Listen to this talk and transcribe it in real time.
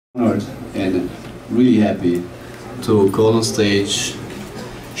Honored and really happy to call on stage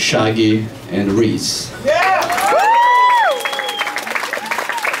Shaggy and Reese.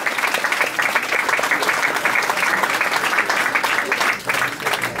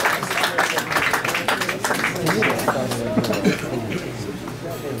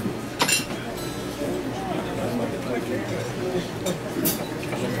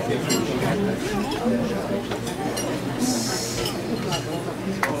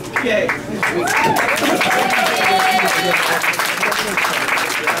 Okay.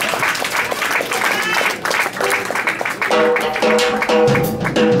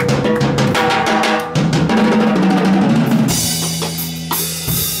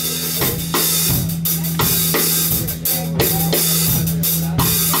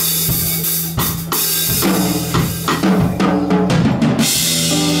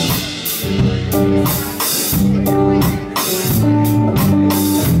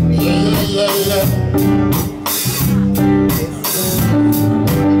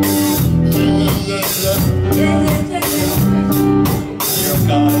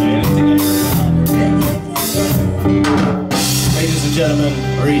 Ladies and gentlemen,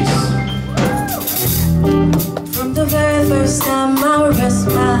 Reese. From the very first time I rest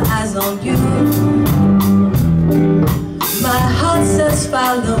my eyes on you, my heart says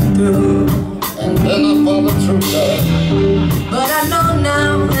follow through, and then I follow through, girl. but I know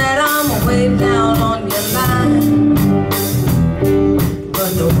now that I'm way down on your line,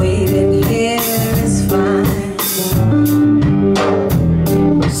 but the waiting here is fine.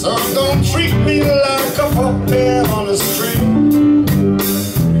 So don't treat me like a puppet on the street,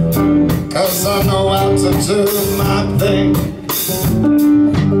 'cause I know how to do my thing.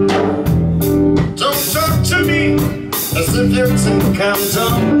 Don't talk to me as if you think I'm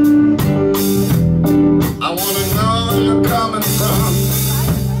dumb. I wanna know where you're coming from.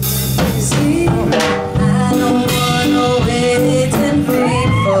 See, I don't wanna wait and wait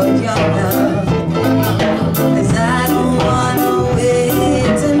for your love, 'cause I don't wanna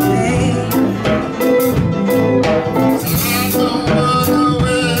wait and wait. I don't wanna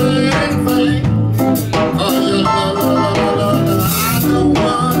wait and wait for your love. I don't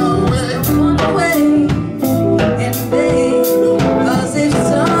wanna wait. And wait, 'cause if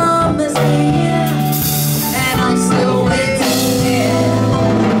summer's here and I'm still waiting here,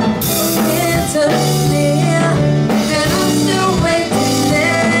 winter's near and I'm still waiting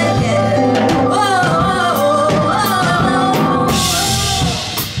there, yeah.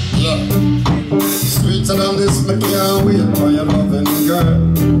 Yeah, sweeter than this, I can't wait for your loving, girl.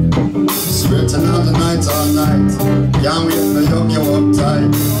 Straighten out the night all night. Can't wait for you, you up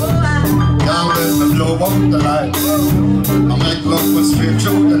tight. Can't wait to blow up the light. I make love with straight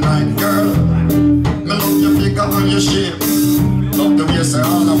through the night, girl. Me love your figure and your shape. Love the way you say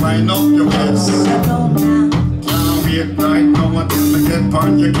all I wind up your waist. Can't wait right now until me get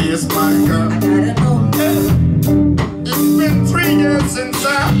on your case, my girl. It's been 3 years since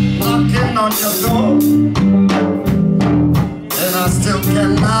I'm knocking on your door, and I still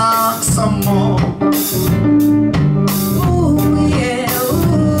can knock some more.